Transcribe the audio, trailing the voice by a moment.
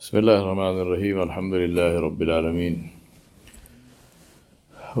بسم الله الرحمن الرحيم الحمد لله رب العالمين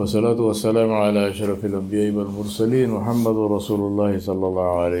والصلاة والسلام على أشرف الأنبياء والمرسلين محمد رسول الله صلى الله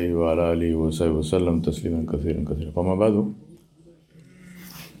عليه وعلى آله وصحبه وسلم تسليما كثيرا كثيرا. فما بعد,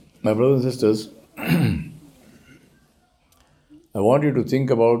 my brothers and sisters, I want you to think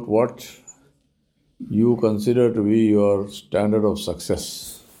about what you consider to be your standard of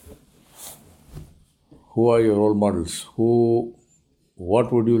success. Who are your role models?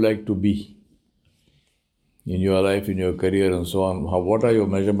 What would you like to be in your life, in your career and so on? What are your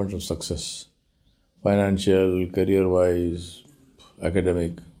measurements of success? Financial, career-wise,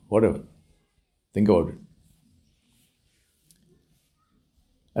 academic, whatever. Think about it.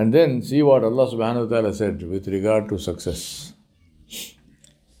 And then see what Allah subhanahu wa ta'ala said with regard to success.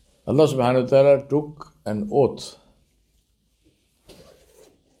 Allah subhanahu wa ta'ala took an oath.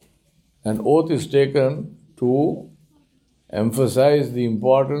 An oath is taken to emphasize the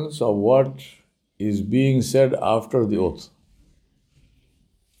importance of what is being said after the oath.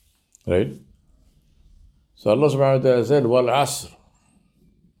 Right? So Allah subhanahu wa ta'ala said, Wal Asr.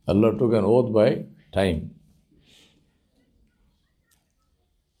 Allah took an oath by time.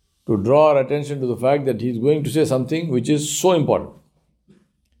 To draw our attention to the fact that He is going to say something which is so important.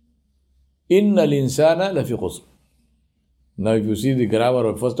 Inna al-insana lafi khusr. Now if you see the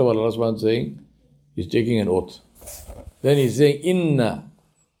grammar, first of all, Allah subhanahu wa ta'ala is saying, He's taking an oath. Then He's saying, Inna.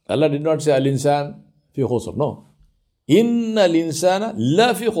 Allah did not say al-insan fi khusr. No. Inna al-insana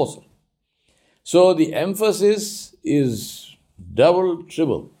la fi khusr. So the emphasis is double,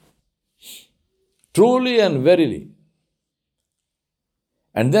 triple. Truly and verily.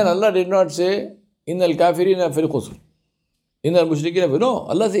 And then Allah did not say, Inna al-kafirina fi khusr. Inna al-mushrikina fi. No.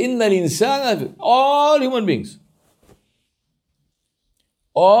 Allah said, Inna al-insana fi. All human beings.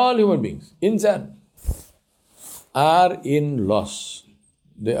 All human beings. Insan. Are in loss.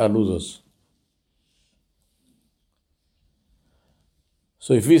 They are losers.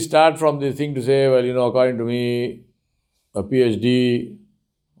 So if we start from this thing to say, well, according to me, a PhD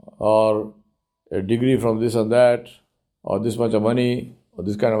or a degree from this and that, or this much of money, or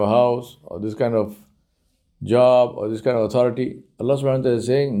this kind of a house, or this kind of job, or this kind of authority, Allah subhanahu wa ta'ala is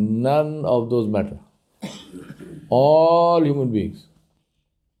saying none of those matter. All human beings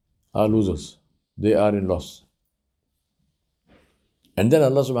are losers. They are in loss. And then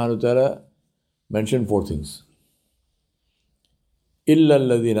Allah subhanahu wa ta'ala mentioned four things. Illa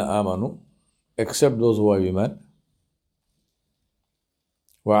alladhina amanu, except those who have Iman.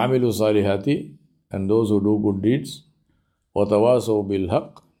 Wa amilu salihati, and those who do good deeds. Wa tawasaw bil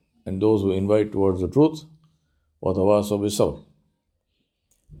haqq, and those who invite towards the truth. Wa tawasaw bis sabr,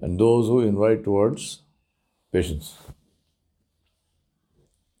 and those who invite towards patience.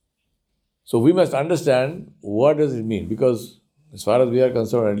 So we must understand what does it mean, because as far as we are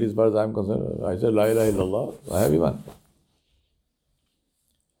concerned, at least as far as I am concerned, I said, La ilaha illallah, I have Iman.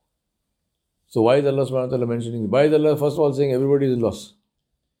 So why is Allah subhanahu wa ta'ala mentioning? Why is Allah first of all saying everybody is in loss?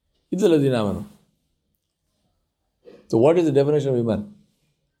 Illa alladhina amanu. So what is the definition of Iman?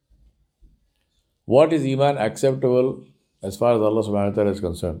 What is Iman acceptable as far as Allah subhanahu wa ta'ala is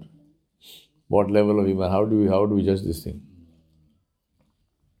concerned? What level of Iman? How do we judge this thing?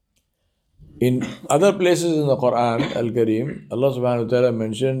 In other places in the Quran, Al-Kareem, Allah subhanahu wa ta'ala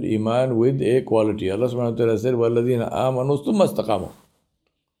mentioned Iman with a quality. Allah subhanahu wa ta'ala said, وَالَّذِينَ آمَنُوا ثُمَّ اسْتَقَامُوا.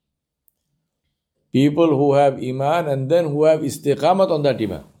 People who have Iman and then who have istiqamat on that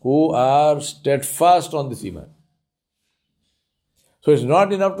Iman, who are steadfast on this Iman. So it's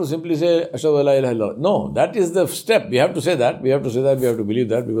not enough to simply say, Ashhadu an la ilaha illallah. No, that is the step. We have to say that. We have to believe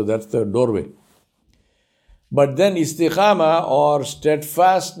that, because that's the doorway. But then istiqama or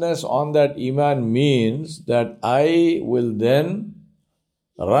steadfastness on that Iman means that I will then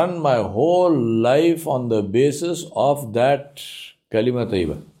run my whole life on the basis of that kalima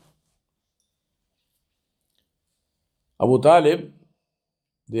tayyiba. Abu Talib,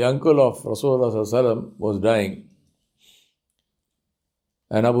 the uncle of Rasulullah sallallahu alaihi wasallam, was dying.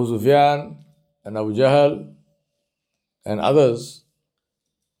 And Abu Sufyan and Abu Jahl and others,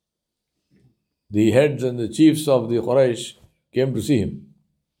 the heads and the chiefs of the Quraysh, came to see him.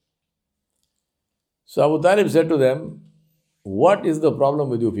 So Abu Talib said to them, what is the problem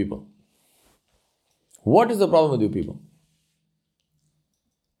with you people? What is the problem with you people?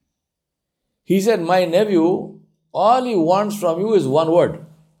 He said, my nephew, all he wants from you is one word.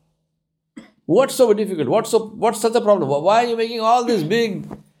 What's so difficult? What's such a problem? Why are you making all this big,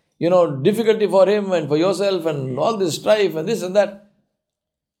 difficulty for him and for yourself and all this strife and this and that?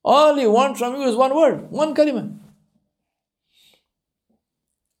 All he wants from you is one word, one kalima.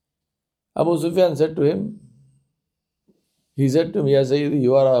 Abu Sufyan said to him, He said to me, Ya Sayyidi,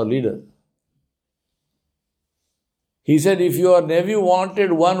 you are our leader. He said, if your nephew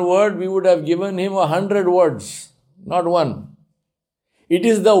wanted one word, we would have given him 100 words, not one. It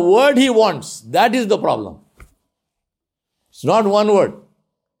is the word he wants. That is the problem. It's not one word.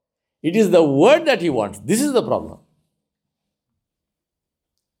 It is the word that he wants. This is the problem.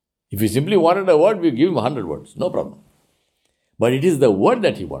 If he simply wanted a word, we give him 100 words. No problem. But it is the word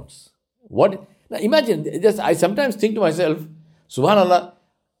that he wants. What? Now imagine, I sometimes think to myself, Subhanallah,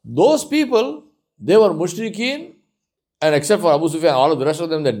 those people, they were mushrikeen, and except for Abu Sufyan, all of the rest of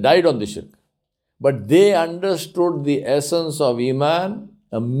them, they died on the shirk. But they understood the essence of Iman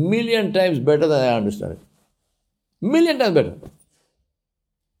 1,000,000 times better than I understand it. 1,000,000 times better.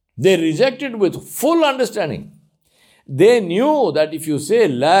 They rejected with full understanding. They knew that if you say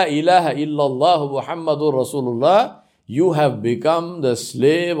La ilaha illallah Muhammadur Rasulullah, you have become the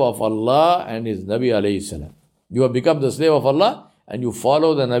slave of Allah and His Nabi alayhi salam. You have become the slave of Allah and you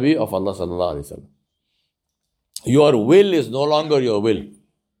follow the Nabi of Allah sallallahu alayhi salam. Your will is no longer your will.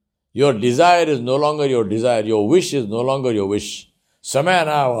 Your desire is no longer your desire. Your wish is no longer your wish.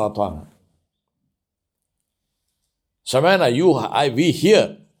 Samana wa atana. Samana, we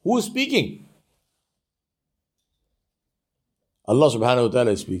hear. Who is speaking? Allah subhanahu wa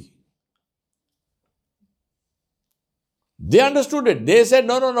ta'ala is speaking. They understood it. They said,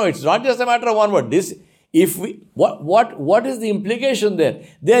 no, it's not just a matter of one word. What is the implication there?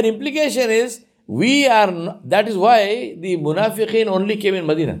 Their implication is, that is why the munafiqeen only came in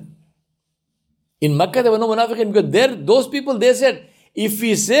Medina. In Makkah there were no munafiqeen, because those people, they said, if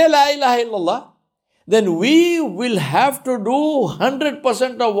we say La ilaha illallah, then we will have to do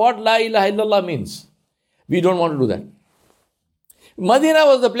 100% of what La ilaha illallah means. We don't want to do that. Medina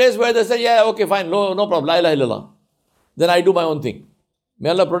was the place where they said, yeah, okay, fine, no problem, La ilaha illallah. Then I do my own thing. May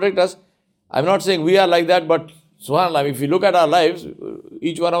Allah protect us. I'm not saying we are like that, but subhanAllah, if you look at our lives,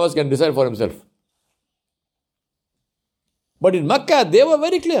 each one of us can decide for himself. But in Makkah, they were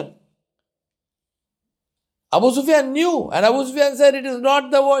very clear. Abu Sufyan knew, and Abu Sufyan said, it is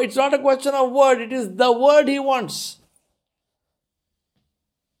not the word, it's not a question of word, it is the word he wants.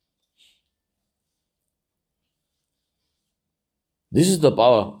 This is the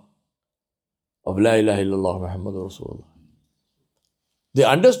power of La ilaha illallah Muhammadur Rasulullah. They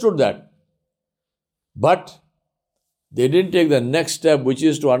understood that, but they didn't take the next step, which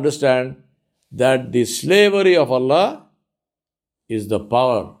is to understand that the slavery of Allah is the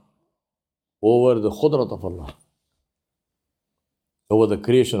power over the khudrat of Allah, over the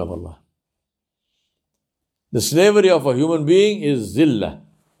creation of Allah. The slavery of a human being is zillah.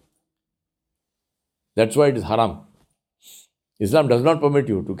 That's why it is haram. Islam does not permit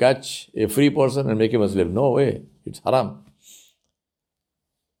you to catch a free person and make him a slave. No way. It's haram.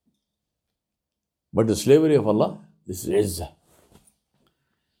 But the slavery of Allah, this is izzah.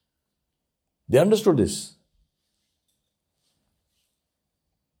 They understood this.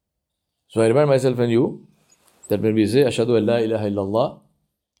 So I remind myself and you that when we say Ashhadu an la ilaha illallah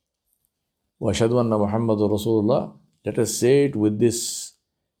wa ashhadu anna Muhammadur Rasulullah, let us say it with this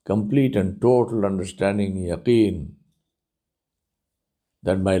complete and total understanding, yaqeen,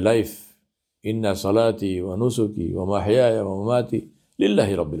 that my life, inna salati wa nusuki wa mahyaya wa mamati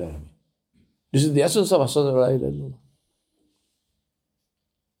lillahi rabbil alamin. This is the essence of Ashhadu an la ilaha illallah.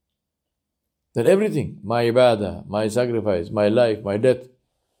 That everything, my ibadah, my sacrifice, my life, my death,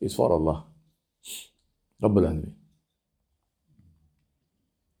 is for Allah, Rabbul Alamin.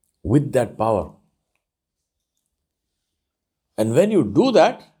 With that power. And when you do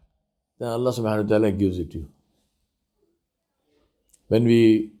that, then Allah subhanahu wa ta'ala gives it to you. When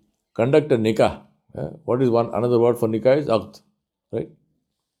we conduct a nikah, what is another word for nikah is aqd, right?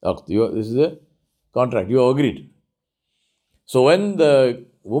 Aqd. This is a contract. You have agreed. So when the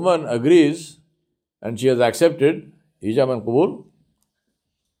woman agrees and she has accepted hijab and qabul,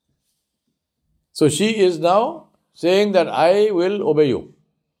 so she is now saying that I will obey you.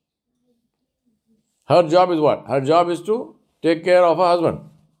 Her job is what? Her job is to take care of her husband,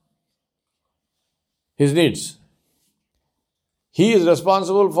 his needs. He is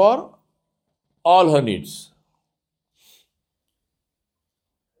responsible for all her needs.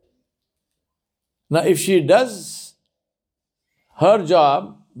 Now, if she does her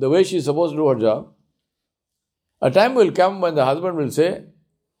job the way she is supposed to do her job, a time will come when the husband will say,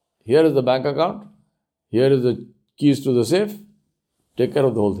 here is the bank account, here is the keys to the safe, take care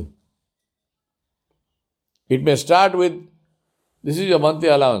of the whole thing. It may start with, this is your monthly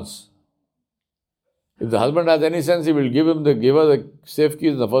allowance. If the husband has any sense, he will give her the safe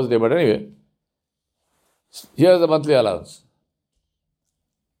keys the first day. But anyway, here is the monthly allowance.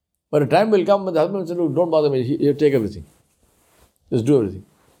 But a time will come when the husband will say, look, don't bother me, here, take everything. Just do everything.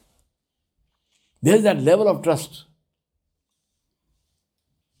 There's that level of trust.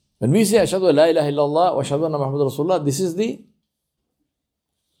 When we say Ashhadu la ilaha illallah wa ashhadu anna Muhammadan Rasulullah, this is the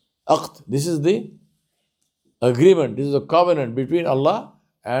aqd, this is the agreement, this is a covenant between Allah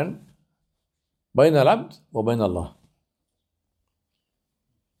and bain al-abd wa bain Allah.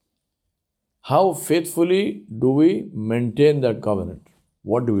 How faithfully do we maintain that covenant?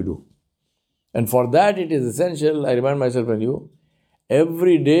 What do we do? And for that it is essential, I remind myself and you,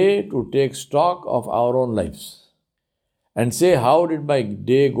 every day to take stock of our own lives and say, how did my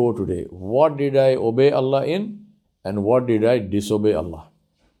day go today? What did I obey Allah in and what did I disobey Allah?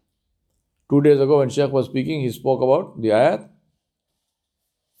 2 days ago when Shaykh was speaking, he spoke about the ayat,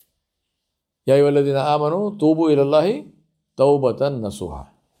 Ya ayyuhalladhina amanu tubu ilallahi tawbatan nasuha.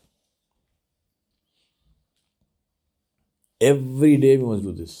 Every day we must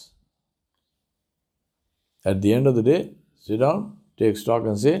do this. At the end of the day, sit down, take stock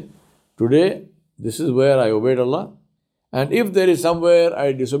and say, today, this is where I obeyed Allah. And if there is somewhere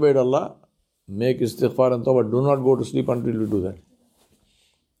I disobeyed Allah, make istighfar and tawbah. Do not go to sleep until you do that.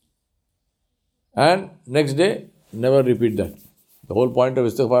 And next day, never repeat that. The whole point of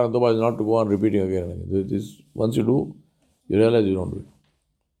istighfar and tawbah is not to go on repeating again and again. This, once you do, you realize you don't do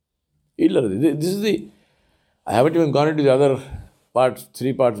it. This is the... I haven't even gone into the other parts,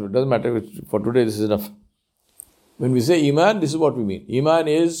 3 parts. It doesn't matter. For today, this is enough. When we say Iman, this is what we mean. Iman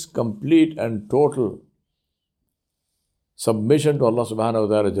is complete and total submission to Allah subhanahu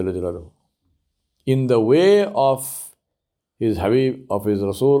wa ta'ala jalla jalaluhu. In the way of His Habib, of His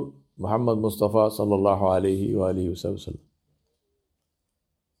Rasul, Muhammad Mustafa sallallahu alayhi wa alihi wa sallam.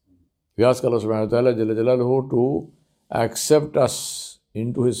 We ask Allah subhanahu wa ta'ala jalla jalaluhu to accept us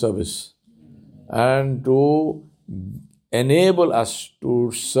into His service and to enable us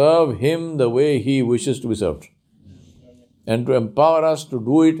to serve Him the way He wishes to be served. And to empower us to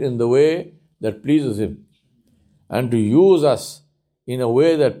do it in the way that pleases Him. And to use us in a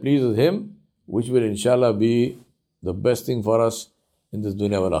way that pleases Him, which will inshallah be the best thing for us in this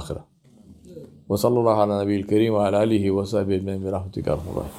dunya wal akhirah. Wa sallallahu ala nabiyil kareem wa ala alihi wa sahbihi ajma'in bi rahmatika arhamar rahimin.